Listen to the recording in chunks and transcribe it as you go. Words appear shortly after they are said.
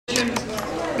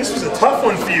This was a tough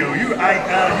one for you. You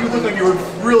look like you were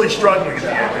really struggling at the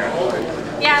end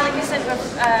there. Yeah, like you said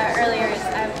earlier,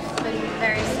 I've been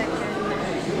very sick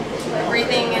and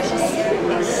breathing is just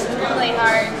extremely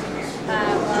hard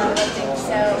while lifting.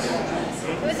 So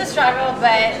it was a struggle,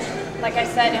 but like I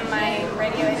said in my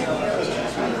radio interview,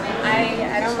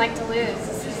 I don't like to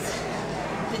lose.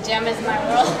 The gym is my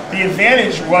world. The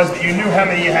advantage was that you knew how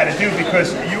many you had to do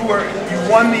because you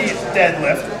won the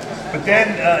deadlift, but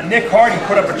then Nick Hardy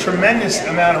put up a tremendous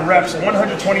amount of reps,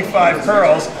 125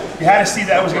 curls. You had to see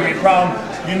that was going to be a problem.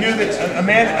 You knew that and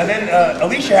then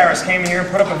Alicia Harris came in here and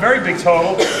put up a very big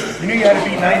total. You knew you had to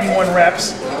beat 91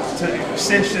 reps to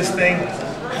cinch this thing.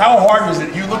 How hard was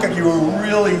it? You look like you were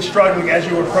really struggling as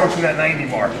you were approaching that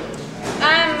 90 mark.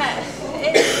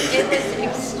 It was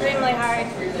extremely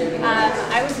hard.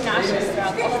 I was nauseous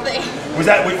throughout the whole thing. Was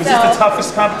this the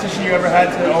toughest competition you ever had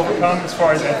to overcome as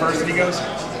far as adversity goes?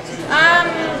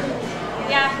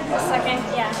 Yeah, the second,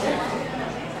 yeah.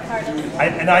 Hardest.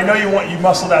 And I know you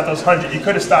muscled out those 100. You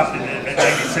could have stopped it at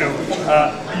 92.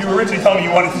 You originally told me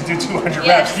you wanted to do 200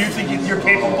 reps. Do you think you're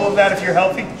capable of that if you're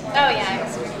healthy? Oh yeah,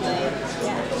 extremely.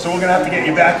 Yeah. So we're going to have to get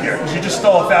you back here because you just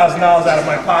stole $1,000 out of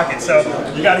my pocket. So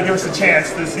you got to give us a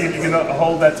chance to see if you can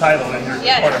hold that title in your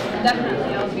corner.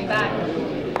 Definitely. I'll be back.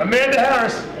 Amanda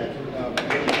Harris,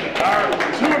 our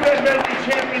two-event medley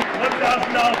champion,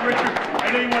 $1,000 richer.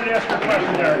 I know you wanted to ask her a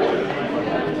question, Derek.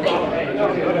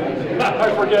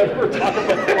 I forget. We're talking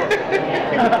before.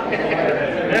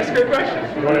 Ask her a question?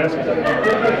 You want to ask her something?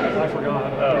 I forgot.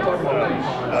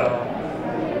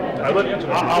 I'll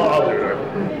do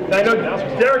it. Now, I know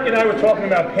Derek and I were talking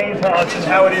about pain tolerance and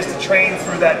how it is to train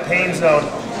through that pain zone.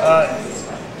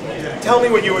 Tell me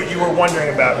what you were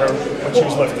wondering about her when she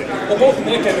was lifting. Well, both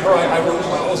Nick and her, I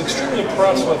was extremely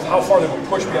impressed with how far they would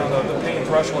push me on the pain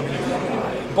threshold.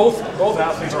 Both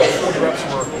athletes are 40 reps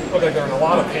were look like they're in a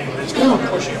lot of pain, but they just kept on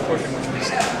pushing and pushing, which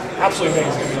was absolutely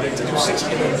amazing. I mean, to do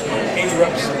 60 and then 80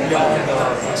 reps beyond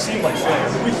seemed like failure.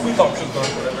 We thought she was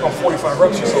going about 45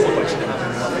 reps, so it looked like she didn't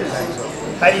have enough. So.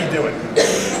 How do you do it?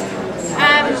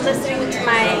 Listening to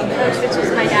my coach, which was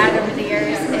my dad over the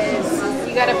years, is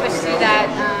you got to push through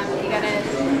that. You got to,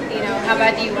 how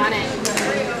bad do you want it?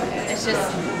 It's just,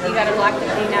 you got to block the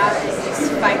pain out and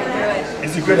just fight through it.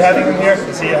 Is it good having him here?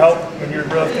 Does he help when you're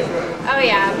lifting? Oh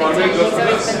yeah, big time. He's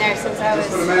always been there since I was,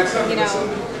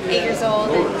 8 years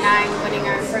old and 9, winning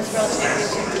our first world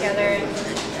championship together. And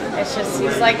it's just,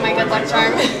 he's like my good luck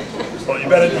charm. Well, you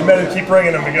better keep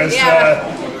bringing him because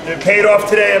it paid off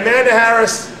today. Amanda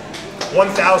Harris, $1,000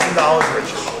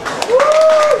 richer.